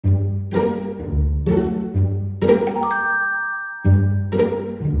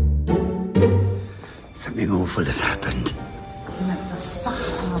Something awful has happened. He went for a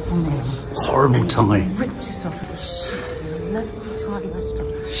fucking horrible meal. Horrible tie. Ripped us off. It was shit. It was a lovely, tidy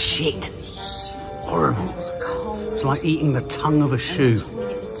restaurant. Shit. Horrible. And it was cold. It's like eating the tongue of a shoe. The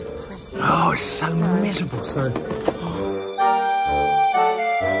toilet was depressing. Oh, it's so miserable. So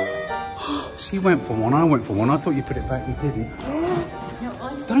she went for one, I went for one. I thought you put it back, you didn't. No,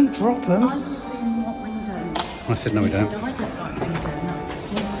 I said, Don't drop them. I said we didn't want wing donuts. I said no, we don't. Said, I don't like wing donuts. I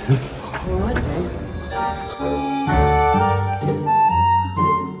said, well, I do.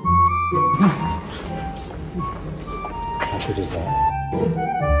 How good is that?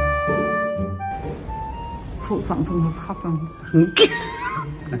 Thought something would happen.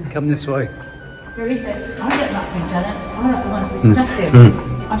 Come this way. There is a, I don't like wing donuts. I like the ones with stuff in.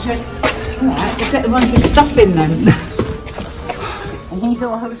 I said, alright, we'll get the ones with stuff in them. And he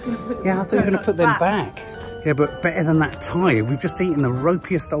thought I was going to put them Yeah, I thought you were going to put them back. Yeah, but better than that tie. We've just eaten the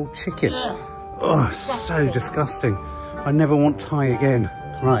ropiest old chicken. Oh, so disgusting. I never want Thai again.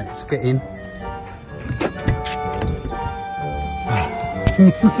 Right, let's get in. We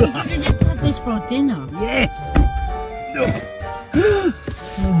just had this for dinner. Yes!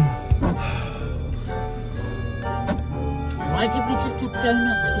 Why did we just have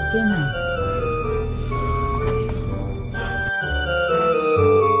donuts for dinner?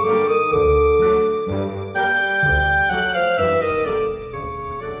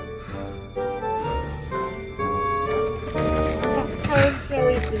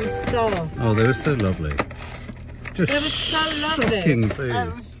 Oh, they were so lovely. Just It was so lovely. shocking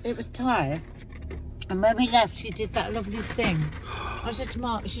food. It was Thai. And when we left, she did that lovely thing. I said to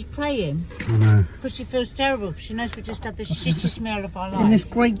Mark, she's praying. I know. Because she feels terrible, because she knows we just had the shittest meal of our life. In this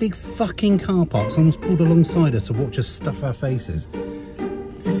great big fucking car park, someone's pulled alongside us to watch us stuff our faces.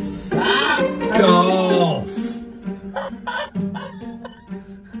 Fuck off!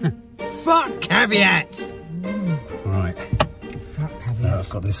 Fuck caveats! Right. Fuck caveats. No, I've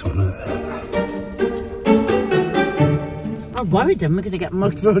got this one. I'm worried then we're going to get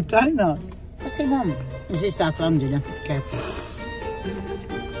mugged for a donut. What's he want? This is South London, yeah? Careful.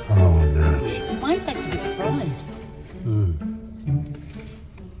 Oh no. Mine tastes a bit fried.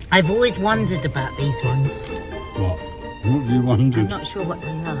 I've always wondered about these ones. What? What have you wondered? I'm not sure what they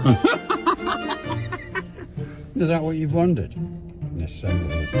are. Is that what you've wondered? They're so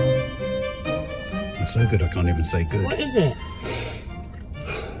good. They're so good I can't even say good. What is it?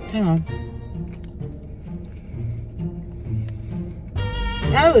 Hang on.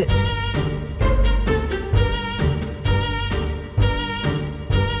 Oh, it's...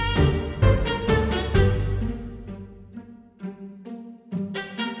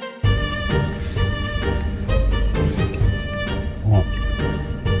 What?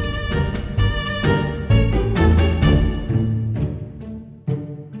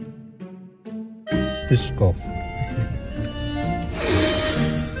 Biscoff.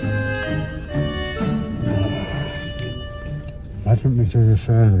 I think we did this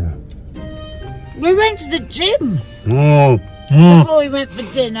earlier. We went to the gym Oh. before we went for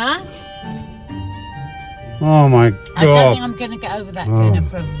dinner. Oh my god. I don't think I'm going to get over that dinner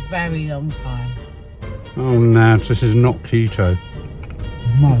for a very long time. Oh Nat, this is not keto.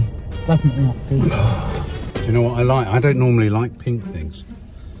 No, definitely not keto. Do you know what I like? I don't normally like pink things.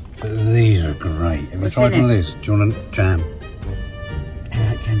 But these are great. Have you What's tried in one of it? these? Do you want a jam? I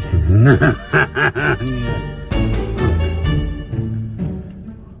like jam donuts. Yeah.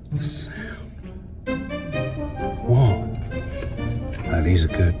 The sound. What? No, these are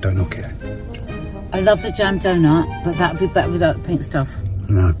good. Don't knock it. I love the jam donut, but that would be better without the pink stuff.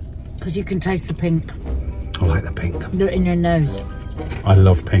 No. Because you can taste the pink. I like the pink. They're in your nose. I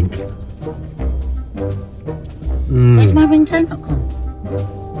love pink. Where's my ring donut gone?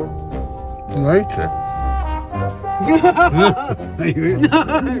 Later.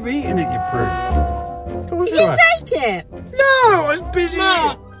 You're eating it, you prude. You can take it! No, I was busy.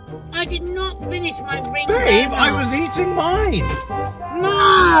 Mark, I did not finish my ring Babe, donut. I was eating mine.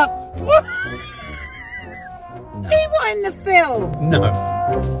 Mark! What? He was in the film! No.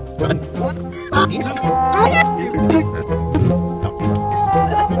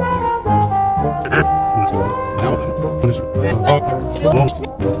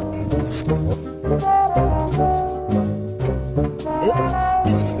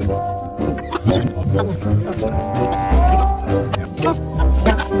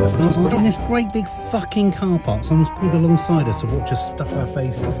 In this great big fucking car park, someone's pulled alongside us to watch us stuff our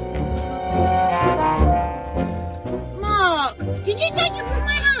faces. Mark! Did you take it from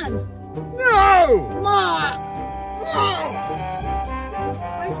my hand? No! Mark! No!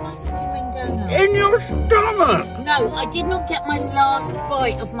 Where's my fucking ring donut? In your stomach! No, No, I did not get my last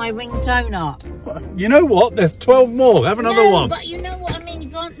bite of my ring donut. You know what? There's 12 more. Have another one. But you know what I mean? You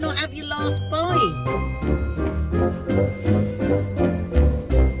can't not have your last bite.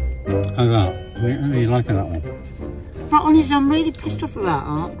 How's that? Are you liking that one? But honestly, I'm really pissed off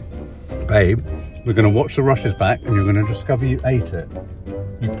about that. Babe, we're going to watch the rushes back and you're going to discover you ate it.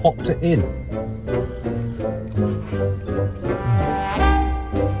 You popped it in.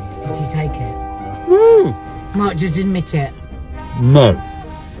 Did you take it? Woo! Mark, just admit it. No.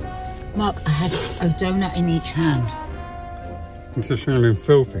 Mark, I had a donut in each hand. It's just feeling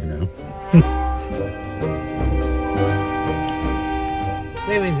filthy now.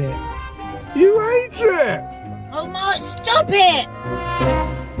 Where is it? You ate it! Oh, Mark, stop it!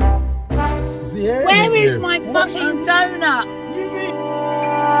 Where is my fucking donut?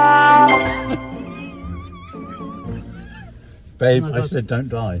 Babe, Oh I said don't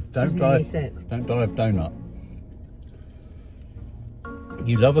die. Don't die. Don't die of donut.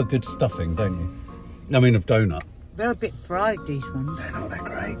 You love a good stuffing, don't you? I mean, of donut. They're a bit fried, these ones. They're not that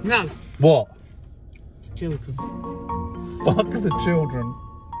great. No. What? Children. Fuck the children.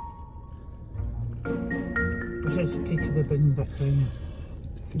 I said to Kitty we're bringing back donut.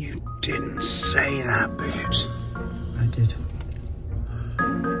 You didn't say that bit. I did.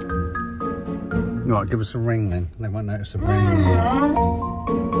 Right, give us a ring then. They won't notice a ring.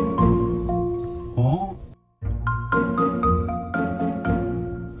 What?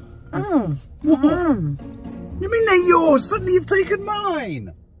 What? You mean they're yours? Suddenly you've taken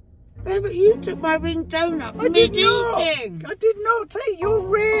mine. Yeah, but you took my ring donut. I did not. I did not take your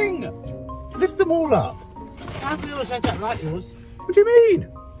ring. Lift them all up. I have yours. I don't like yours. What do you mean?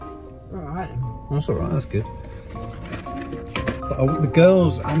 All right. That's all right. That's good. But the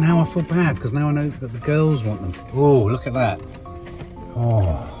girls, and now I feel bad because now I know that the girls want them. Oh, look at that.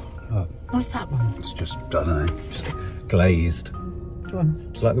 Oh, look. What's that one? It's just, I don't know, just glazed. Go on.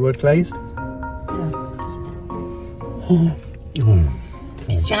 Do you like the word glazed? Yeah. Oh.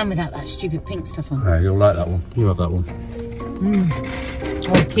 It's jam without that stupid pink stuff on. Yeah, you'll like that one. You have that one.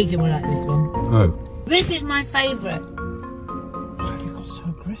 Oh, Keegan will like this one. Oh. This is my favourite. Why have you got so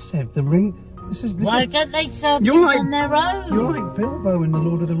aggressive? The ring. This is. Why don't they serve You're things like- on their own? You're like Bilbo in the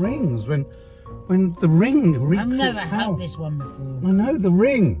Lord of the Rings when the ring reeks I've never its had power. this one before. I know the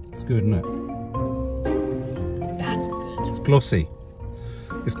ring. It's good, isn't it? That's good. It's glossy.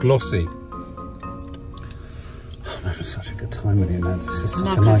 It's glossy. I'm having such a good time with you, Nance. This is such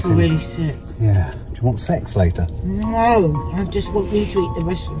Mark, a I nice feel thing. really sick. Yeah. Do you want sex later? No, I just want you to eat the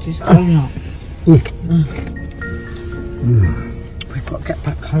rest of this donut. We've got to get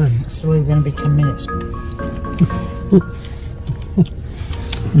back home. So we're going to be 10 minutes.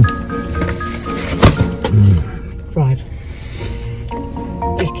 Fried.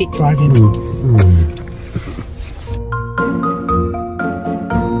 Just keep driving.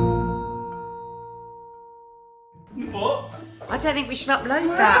 I don't think we should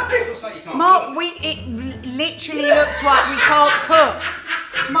upload that. Mark, it literally looks like we can't cook.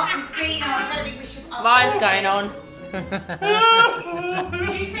 Mark, Dina, I don't think we should upload Mine's going on. Do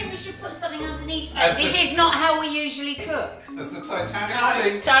you think we should put something underneath? This is not how we usually cook. As the Titanic No,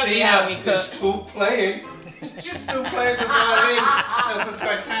 it's totally how we cook. still playing. You're still playing the violin as the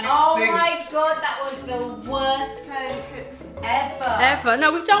Titanic Oh my god, that was the worst curly cooks ever. Ever.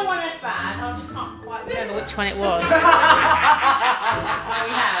 No, we've done one as bad. I just can't quite remember which one it was. No, we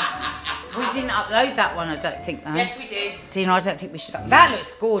have. We didn't upload that one, I don't think, though. Yes, we did. Dina, I don't think we should upload. That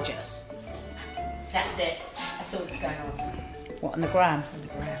looks gorgeous. That's it. That's all that's going on. What, on the gram?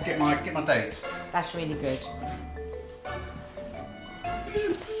 Get my dates. That's really good.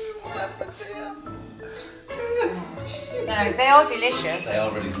 What's happened here? No, they are delicious. They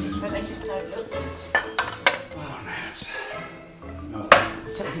are really delicious. But they just don't look good. Oh, Nat. I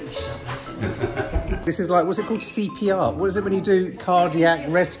don't think we should upload it. This is like, what's it called? CPR. What is it when you do cardiac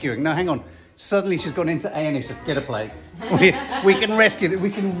rescuing? No, hang on. Suddenly she's gone into A&E. She's get a plate. We can rescue that. We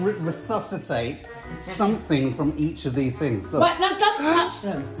can resuscitate something from each of these things. Look. Right, no, don't touch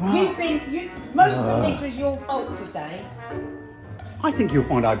them. Most of this was your fault today. I think you'll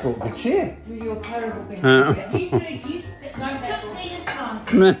find I brought good cheer. With your terrible behaviour. You took Dina's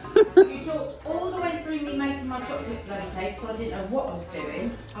planting. You talked all the way through me making my chocolate bloody cake, so I didn't know what I was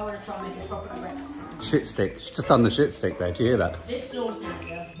doing. I want to try and make a proper breakfast. Shit stick. She's just done the shit stick there. Do you hear that? This sauce,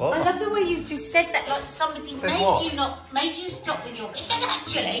 Nadia. I love the way you just said that, like somebody Said what? made you stop with your. She goes,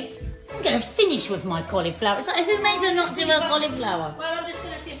 actually, I'm going to finish with my cauliflower. It's like, who made her not do her cauliflower? Well, I'm just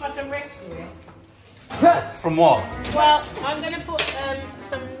going to see if I can rescue it. From what? Well, I'm going to put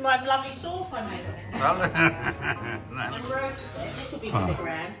some lovely sauce I made on it. And roast it. This will be for the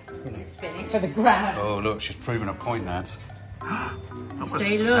gram. It's finished. For the gram. Oh, look, she's proving a point, Nad.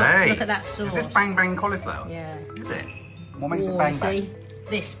 See, look at that sauce. Is this bang bang cauliflower? Yeah. Is it? What makes it bang bang? See,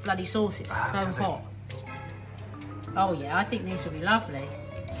 this bloody sauce is so hot. Oh yeah, I think these will be lovely.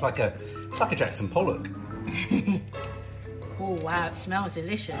 It's like a Jackson Pollock. Oh wow, it smells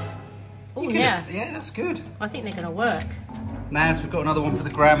delicious. Oh yeah. Yeah, that's good. I think they're going to work. Nad, we've got another one for the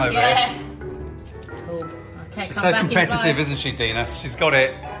gram over there. Cool. Okay, She's so competitive, isn't she, Dina? She's got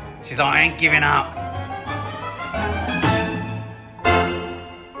it. She's like, I ain't giving up.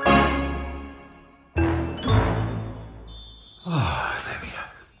 Oh, there we go.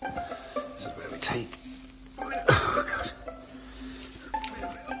 This is where we take. Oh, God.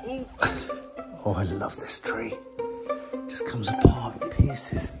 Oh, I love this tree. It just comes apart in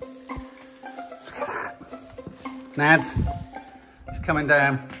pieces. Look at that. Nads, it's coming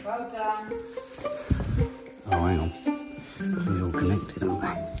down. Well done. Oh, hang on. They're all connected, aren't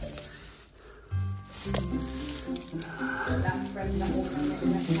they?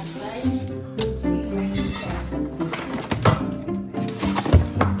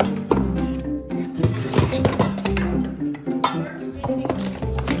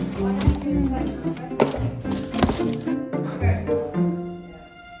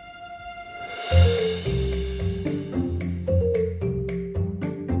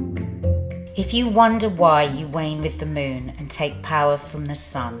 If you wonder why you wane with the moon and take power from the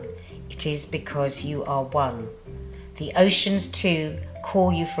sun, it is because you are one. The oceans too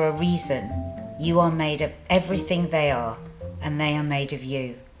call you for a reason. You are made of everything they are, and they are made of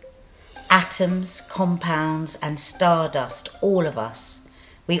you. Atoms, compounds, and stardust, all of us.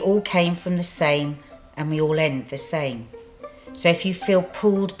 We all came from the same, and we all end the same. So if you feel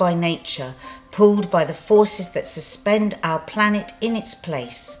pulled by nature, pulled by the forces that suspend our planet in its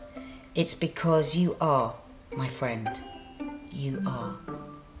place, it's because you are, my friend. You are.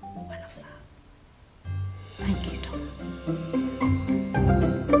 Oh, I love that. Thank you, Tom.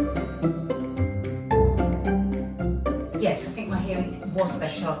 Yes, I think my hearing was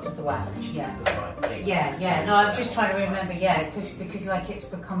better after the wax. Yeah. Yeah. No, I'm just trying to remember. Yeah, because like it's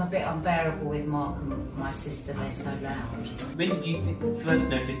become a bit unbearable with Mark and my sister. They're so loud. When did you first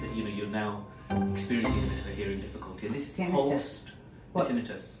notice that you're now experiencing a bit of a hearing difficulty? And this is Tinnitus. post the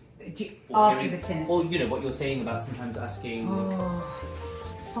tinnitus. After the tinnitus. Or what you're saying about sometimes asking. Oh,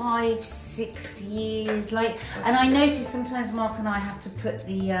 5, 6 years. And I notice sometimes Mark and I have to put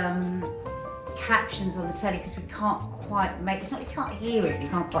the captions on the telly because we can't quite make. It's not you can't hear it. We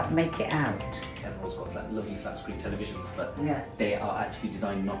can't quite make it out. Everyone's got like lovely flat screen televisions, but Yeah. they are actually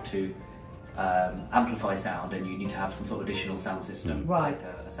designed not to amplify sound, and you need to have some sort of additional sound system, Right.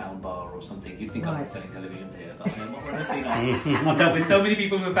 like a sound bar or something. You'd think I'm Right. selling televisions here, but I'm not honestly not. I've dealt with so many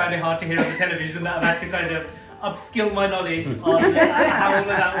people who found it hard to hear on the television that I've had to kind of upskill my knowledge on how all of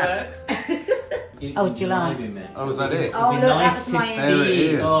that works. Oh, July. Oh, is that it? Oh, It'd be look, nice that was my to There it see.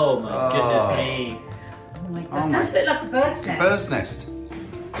 is. Oh my goodness me! Oh my God. It does look like a bird's nest. Bird's nest.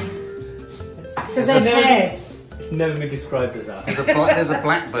 Because there's hairs. It's never been described as that. There's a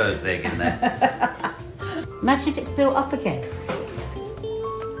blackbird's egg in there. Imagine if it's built up again.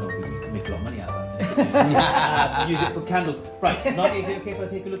 Oh, we can make a lot of money out of that. Use it for candles. Right, Nadia, is it okay if I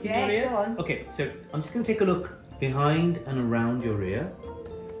take a look in your ears? Go on. Okay, so I'm just going to take a look behind and around your ear.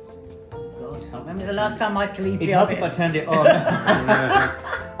 God, help When was the last time I cleaned It'd the help if I oven? turned it on.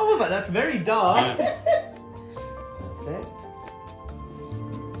 Oh, but that's very dark. Perfect.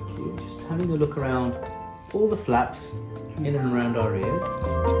 Thank you. Just having a look around all the flaps in and around our ears.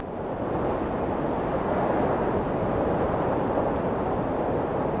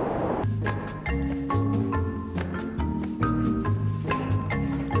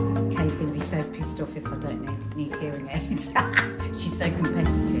 Kay's going to be so pissed off if I don't need hearing aids. She's so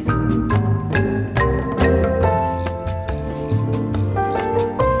competitive.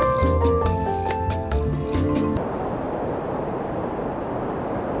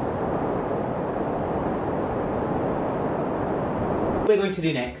 What we're going to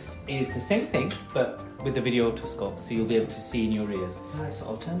do next is the same thing, but with the video otoscope, so you'll be able to see in your ears. So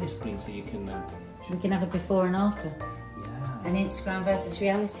I'll turn this screen so you can. We can have a before and after. Yeah. An Instagram versus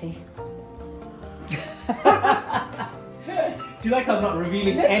reality. Do you like how I'm not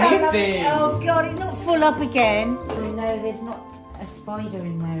revealing Look how lovely- anything? Oh God, it's not full up again. Oh no, there's not a spider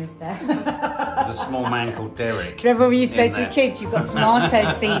in there, is there? There's a small man called Derek. Do you remember when you say in to the there. kids, you've got tomato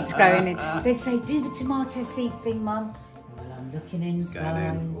seeds growing in? They say, do the tomato seed thing, Mum. Well, I'm looking inside. Going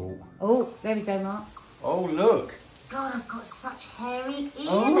in. Oh, there we go, Mark. Oh, look. God, I've got such hairy ears.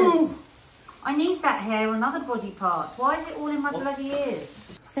 Oh. I need that hair on other body parts. Why is it all in my bloody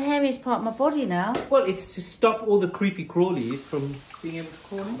ears? It's the hairiest part of my body now. Well, it's to stop all the creepy crawlies from being able to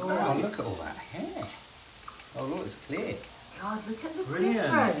crawl inside. Oh, look at all that hair. Oh, look, it's clear. God, look at the Brilliant.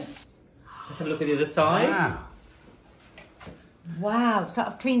 difference. Let's have a look at the other side. Wow. Wow, it's like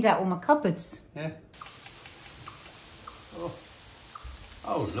I've cleaned out all my cupboards. Yeah. Oh,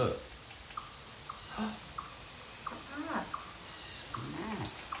 oh look.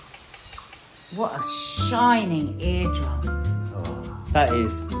 What a shining eardrum. That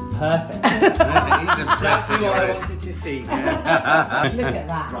is perfect. That is Exactly impressive. what I wanted to see. Look at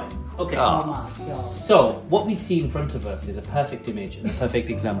that. Right. Okay. Oh my God. So what we see in front of us is a perfect image and a perfect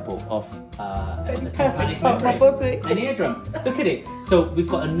example of a tympanic part of my membrane, body. an eardrum. Look at it. So we've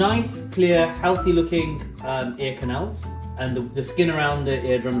got a nice, clear, healthy-looking ear canals, and the skin around the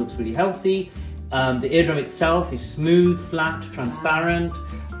eardrum looks really healthy. The eardrum itself is smooth, flat, transparent.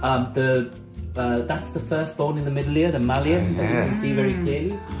 That's the first bone in the middle ear, the malleus, that you can see very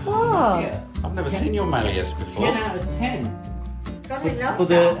clearly. Oh. Yeah. I've never seen your malleus before. 10 out of 10 God, I love for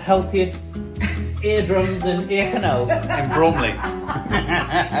that. the healthiest eardrums and ear canals. In Bromley.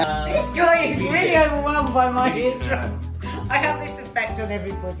 This guy is really overwhelmed by my eardrum. I have this effect on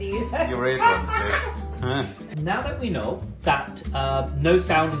everybody. Your eardrums do. Now that we know that no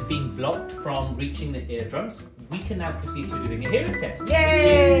sound is being blocked from reaching the eardrums, we can now proceed to doing a hearing test.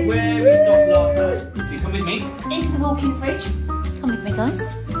 Yay! Where we stopped last time. If you come with me, Into the walk-in fridge. Come with me, guys.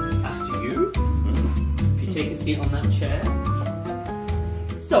 after you. If you take a seat on that chair.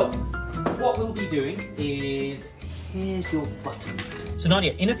 So, what we'll be doing is, here's your button. So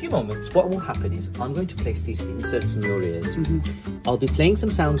Nadia, in a few moments, what will happen is I'm going to place these inserts in your ears. I'll be playing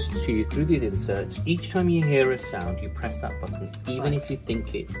some sounds to you through these inserts. Each time you hear a sound, you press that button. Even if you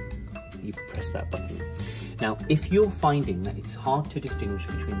think it, you press that button. Now, if you're finding that it's hard to distinguish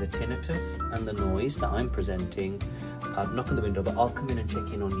between the tinnitus and the noise that I'm presenting, knock on the window, but I'll come in and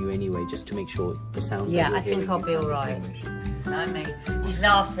check in on you anyway, just to make sure the sound Yeah, that you're I think hearing I'll you be can all right. distinguish. No, me. He's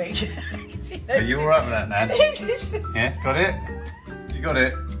laughing. Are you alright with that, Nan? Yeah, got it? You got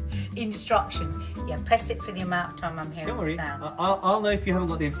it? Instructions. Yeah, press it for the amount of time I'm hearing Don't worry, the sound. I'll know if you haven't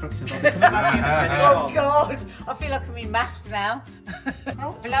got the instructions. I'll be coming back in and turn it Oh off. God, I feel like I'm in maths now.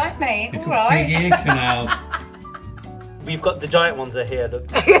 Oh, blimey, all Big right. ear canals. We've got the giant ones are here, look.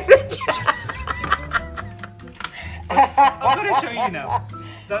 I'm going to show you now.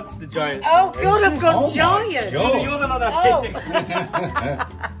 That's the giant. Oh God, I've got giant. God. You're the one that Oh.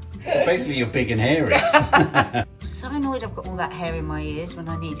 Well, basically, you're big and hairy. I'm so annoyed I've got all that hair in my ears when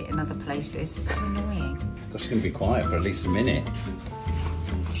I need it in other places. So annoying. Gosh, she's going to be quiet for at least a minute.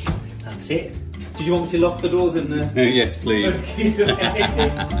 That's it. Did you want me to lock the doors in the... Yes, please.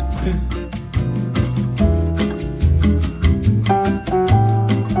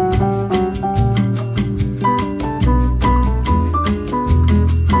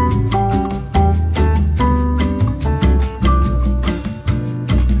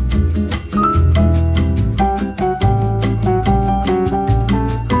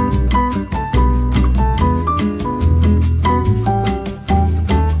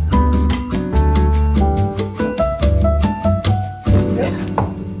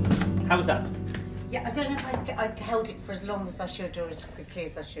 How was that? Yeah, I don't know if I held it for as long as I should or as quickly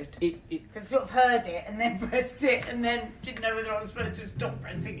as I should. It, Because I sort of heard it and then pressed it and then didn't know whether I was supposed to stop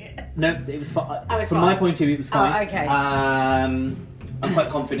pressing it. no, it was fine. Oh, it's From fine. my point of view, it was fine. Oh, okay. I'm quite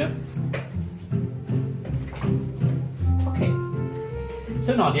confident. Okay.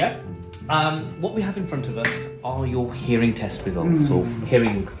 So Nadia, what we have in front of us are your hearing test results, or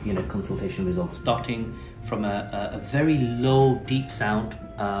hearing, consultation results, starting from a very low, deep sound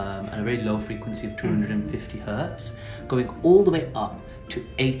and a very low frequency of 250 hertz, going all the way up to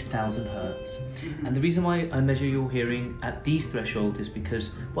 8,000 hertz. And the reason why I measure your hearing at these thresholds is because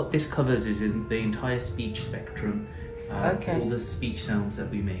what this covers is in the entire speech spectrum, all the speech sounds that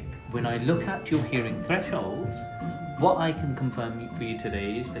we make. When I look at your hearing thresholds, what I can confirm for you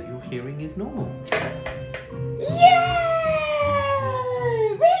today is that your hearing is normal. Yay!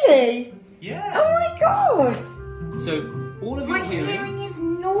 Really? Yeah. Oh my God! So all of My your hearing. hearing is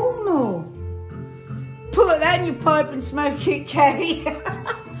normal. Put that in your pipe and smoke it, Kay.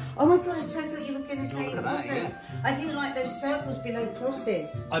 Oh my God, I so thought you were going to say it Look at that, wasn't. yeah. I didn't like those circles below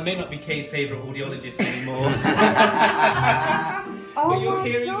crosses. I may not be Kay's favourite audiologist anymore. Oh But your my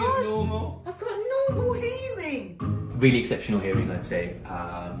hearing God. is normal. I've got normal hearing. Really exceptional hearing, I'd say.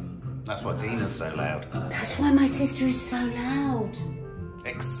 That's why Dina's so loud. That's why my sister is so loud.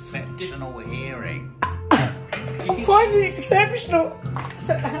 Exceptional hearing. I find it exceptional. I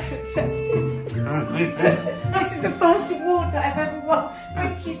don't know how to accept this. This is the first award that I've ever won.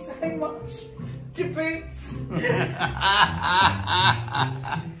 Thank you so much to Boots.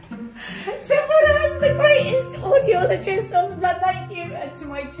 Someone has the greatest audiologist on the planet. Thank you. And to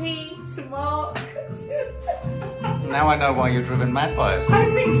my team, to Mark. Now I know why you're driven mad by us.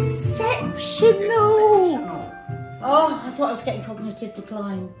 I'm exceptional. Oh, I thought I was getting cognitive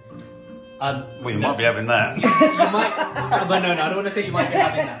decline. Well, you might be having that. You might, but no, I don't want to say you might be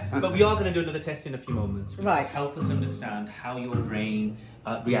having that. But we are going to do another test in a few moments. Right. Help us understand how your brain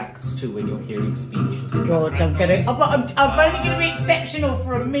reacts to when you're hearing speech. God, I'm only going to be exceptional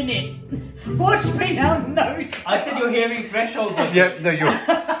for a minute. Watch me now, no. I said your hearing threshold. Yeah, no, you're...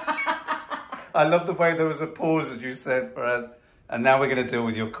 I love the way there was a pause as you said for us. And now we're going to deal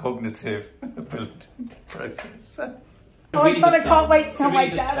with your cognitive ability to process. Oh, Really but I good can't sound. wait to tell Really my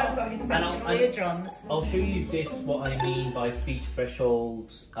good dad sound. I've got exceptional eardrums. I'll show you this, what I mean by speech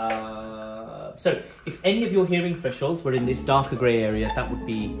thresholds. So, if any of your hearing thresholds were in this darker grey area, that would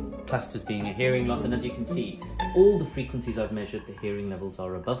be classed as being a hearing loss. And as you can see, all the frequencies I've measured, the hearing levels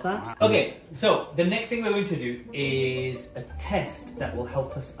are above that. Okay, so the next thing we're going to do is a test that will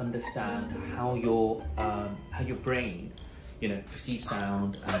help us understand how your brain, perceives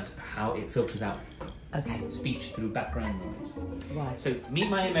sound and how it filters out speech through background noise. Right. So meet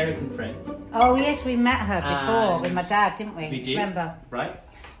my American friend. Oh yes, we met her before with my dad, didn't we? We did. Remember? Right.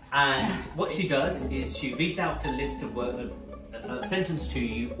 And what she does is she reads out a list of a sentence to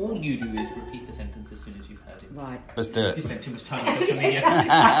you. All you do is repeat the sentence as soon as you've heard it. Right. Let's do it. You spent too much time on social media.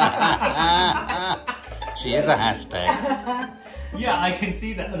 She is a hashtag. Yeah, I can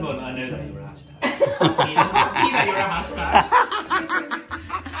see that. Well, I know that you're a hashtag. I can see that you're a hashtag.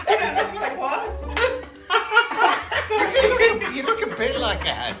 You look a bit like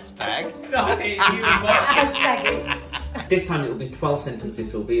a hashtag. Stop it, you what? Hashtag. This time it'll be 12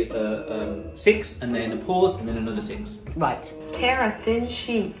 sentences. So it'll be 6 and then a pause and then another 6. Right. Tear a thin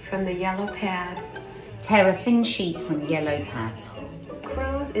sheet from the yellow pad. Tear a thin sheet from the yellow pad.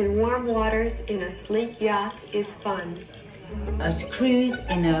 Cruise in warm waters in a sleek yacht is fun. A cruise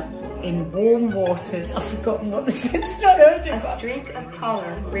in warm waters. I've forgotten what the sentence I heard it. A streak of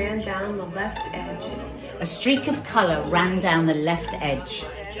color ran down the left edge. A streak of colour ran down the left edge.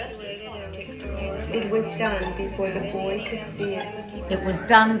 It was done before the boy could see it. It was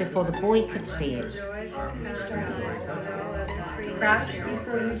done before the boy could see it. Crouch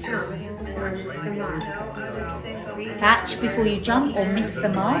before you jump or miss the mark. Catch before you jump or miss the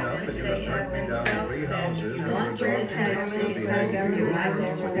mark. This transcript is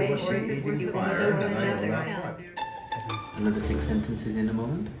information you will so gently. Another 6 sentences in a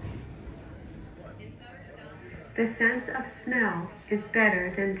moment. The sense of smell is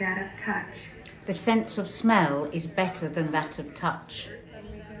better than that of touch. The sense of smell is better than that of touch.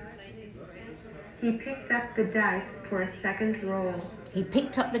 He picked up the dice for a second roll. He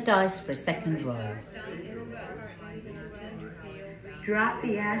picked up the dice for a second roll. Drop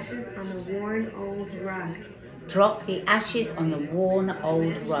the ashes on the worn old rug. Drop the ashes on the worn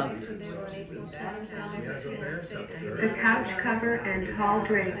old rug. The couch cover and hall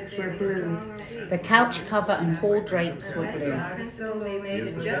drapes were blue. The couch cover and hall drapes were blue.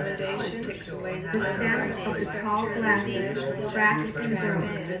 The stems of the tall glasses cracked and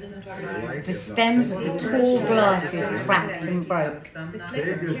broke. The stems of the tall glasses cracked and broke. The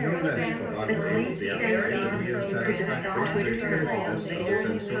cleat sank into the soft turf.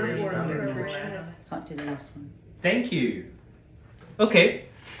 Can't do the last one. Thank you. Okay,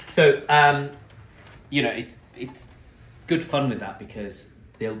 so it's good fun with that because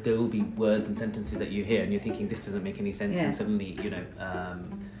there will be words and sentences that you hear and you're thinking this doesn't make any sense, and suddenly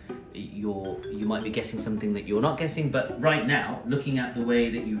you might be guessing something that you're not guessing. But right now, looking at the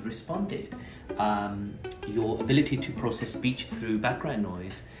way that you've responded, your ability to process speech through background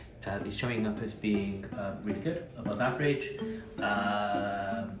noise is showing up as being really good, above average.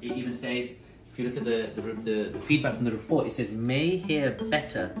 It even says, if you look at the feedback from the report, it says may hear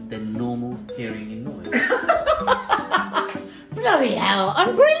better than normal hearing in noise. Bloody hell,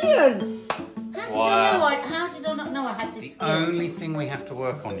 I'm brilliant! Wow. How did I not know I had this The skill? only thing we have to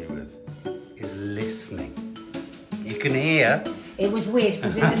work on you with is listening. You can hear. It was weird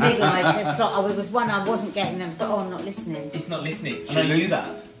because in the middle I just thought, it was one I wasn't getting them. I thought, I'm not listening. It's not listening. And I knew that.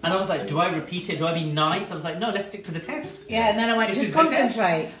 And I was like, do I repeat it? Do I be nice? I was like, no, let's stick to the test. Yeah, and then I went, This just is the test.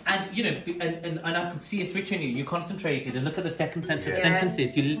 concentrate. And and I could see a switch in you. You concentrated and look at the second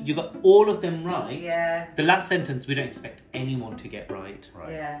sentences. You got all of them right. Yeah. The last sentence we don't expect anyone to get right.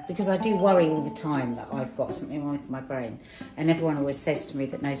 Yeah, because I do worry all the time that I've got something wrong with my brain. And everyone always says to me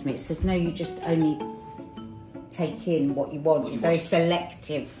that knows me, it says, no, you just only take in what you want. Very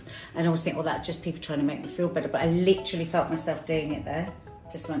selective. And I always think, well, that's just people trying to make me feel better. But I literally felt myself doing it there.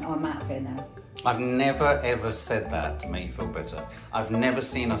 Just went, oh, I'm out of here now. I've never ever said that to make you feel better. I've never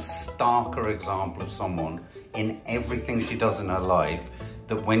seen a starker example of someone in everything she does in her life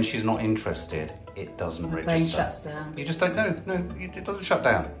that when she's not interested, it doesn't register. Brain shuts down. You just don't know. No, it doesn't shut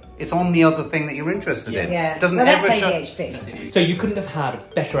down. It's on the other thing that you're interested in. Yeah. It doesn't well, that's ever ADHD. So you couldn't have had a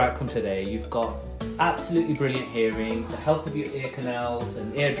better outcome today. You've got absolutely brilliant hearing. The health of your ear canals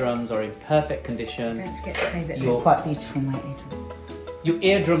and eardrums are in perfect condition. Don't forget to say that they're quite beautiful, my eardrums. Your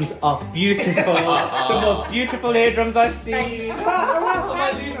eardrums are beautiful. The most beautiful eardrums I've seen. I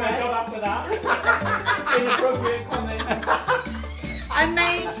might lose my job after that. Inappropriate comments. I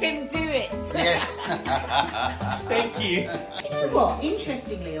made him do it. Yes. Thank you. Do you know what?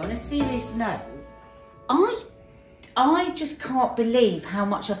 Interestingly, on a serious note, I just can't believe how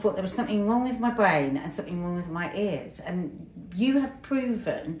much I thought there was something wrong with my brain and something wrong with my ears. And you have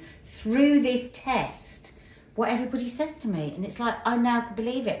proven through this test what everybody says to me, and it's like I now can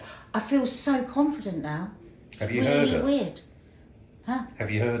believe it. I feel so confident now. It's Have you really heard us? Weird. Huh? Have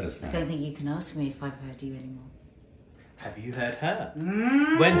you heard us now? I don't think you can ask me if I've heard you anymore. Have you heard her?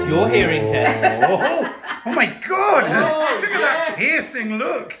 When's your hearing test? Oh my God! Oh, look at that piercing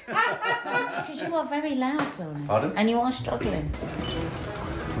look. Because you are very loud, darling. Pardon? And you are struggling.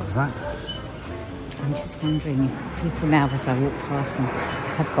 What's that? I'm just wondering if people now, as I walk past them,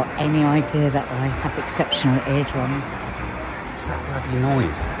 have got any idea that I have exceptional eardrums. What's that bloody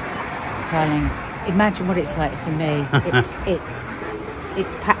noise? Darling, imagine what it's like for me.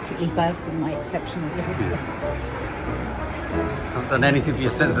 It's practically bursting my exceptional eardrums. Not done anything for your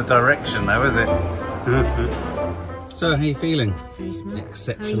sense of direction, though, is it? So, how are you feeling? Very smart.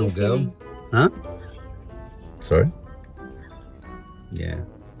 Exceptional How are you girl. feeling? Huh? Sorry? Yeah.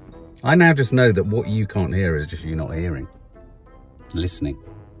 I now just know that what you can't hear is just you not hearing. Listening.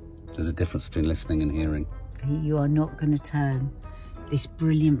 There's a difference between listening and hearing. You are not going to turn this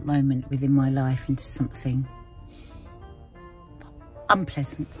brilliant moment within my life into something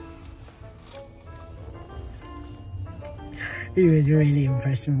unpleasant. He was really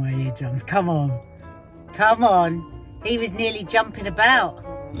impressed with my eardrums. Come on. Come on. He was nearly jumping about.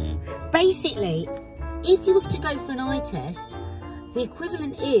 Yeah. Basically, if you were to go for an eye test, the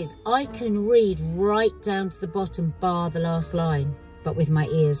equivalent is I can read right down to the bottom bar the last line, but with my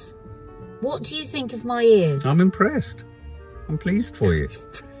ears. What do you think of my ears? I'm impressed. I'm pleased for you.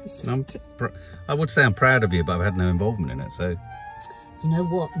 I would say I'm proud of you, but I've had no involvement in it, so... You know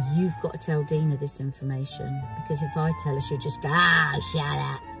what? You've got to tell Dina this information, because if I tell her, she'll just go, ah, shut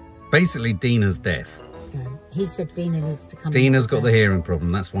up. Basically, Dina's deaf. No, he said Dina needs to come. Dina's got the hearing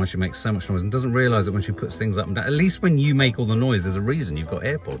problem. That's why she makes so much noise and doesn't realise that when she puts things up and down. At least when you make all the noise, there's a reason. You've got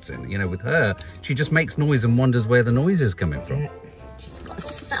AirPods in. You know, with her, she just makes noise and wonders where the noise is coming from. She's got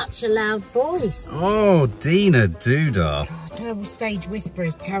such a loud voice. Oh, Dina Doodah. God, her stage whisper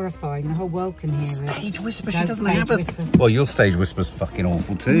is terrifying. The whole world can hear it. Stage whisper? She No doesn't stage have a... whisper. Well, your stage whisper's fucking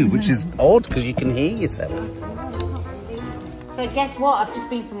awful too, which is odd because you can hear yourself. So guess what? I've just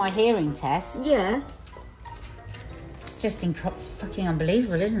been for my hearing test. Yeah. It's just fucking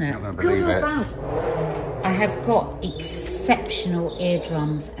unbelievable, isn't it? I'm not going to believe Good or it. bad? I have got exceptional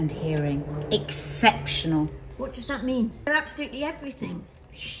eardrums and hearing. Exceptional. What does that mean? They're absolutely everything.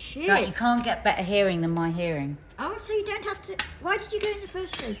 Shit. Like, you can't get better hearing than my hearing. Oh, so you don't have to... Why did you go in the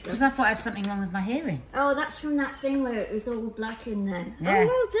first place, then? Because I thought I had something wrong with my hearing. Oh, that's from that thing where it was all black in there. Yeah. Oh,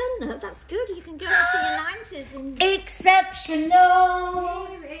 well done, though. That's good. You can go into your 90s and... Exceptional!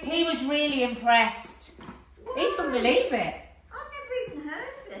 He was really impressed. He couldn't believe it. I've never even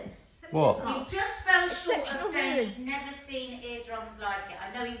heard of it. What? He just fell short of Exceptional saying hearing. he'd never seen eardrums like it. I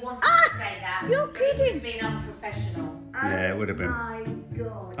know he wanted to say that. you're but kidding. It would have been unprofessional. Yeah, it would have been. My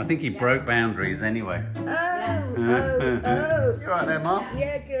God. I think he broke boundaries anyway. Oh. You right there, Mark?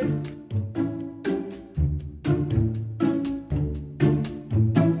 Yeah, good.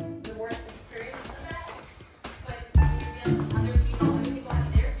 The worst experience of that, but other people have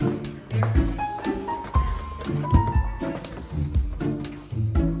their choices and their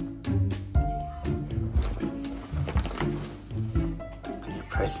Your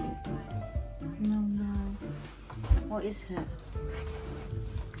present. No. What is it?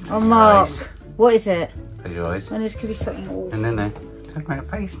 Oh, Mark. Eyes. What is it? Close your eyes. And this could be something awful. No. Don't make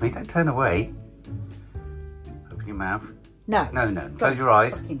face me. Don't turn away. Open your mouth. No. No. Close your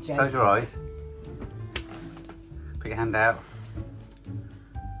eyes. Fucking joke. Close your eyes. Put your hand out.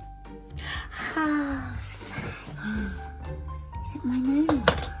 Is it my nose?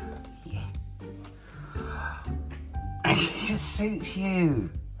 It suits you.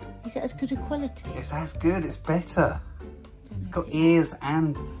 Is Is it as good a quality? It's as good, it's better. It's got ears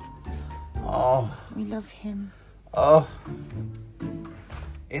and... Oh. We love him. Oh.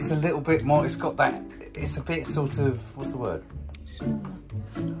 It's a little bit more, it's got that, it's a bit sort of, what's the word? Smaller.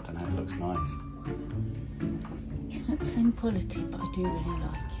 I don't know, it looks nice. It's not the same quality, but I do really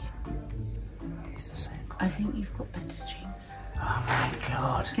like it. It's the same quality. I think you've got better strings. Oh my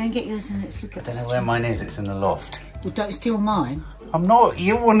God. Go and get yours and let's look at I the don't know where mine is, it's in the loft. Well, don't steal mine. I'm not,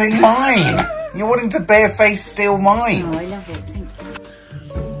 you're wanting mine. You're wanting to bare-face steal mine. Oh, I love it, thank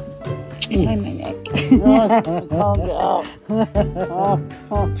you. Oh, my neck. I can't get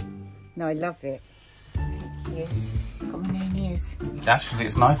up. No, I love it. Thank you. Got my new ears. Actually,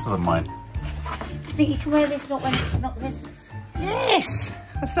 it's nicer than mine. Do you think you can wear this not when it's not Christmas? Yes,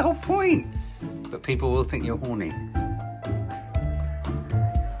 that's the whole point. But people will think you're horny.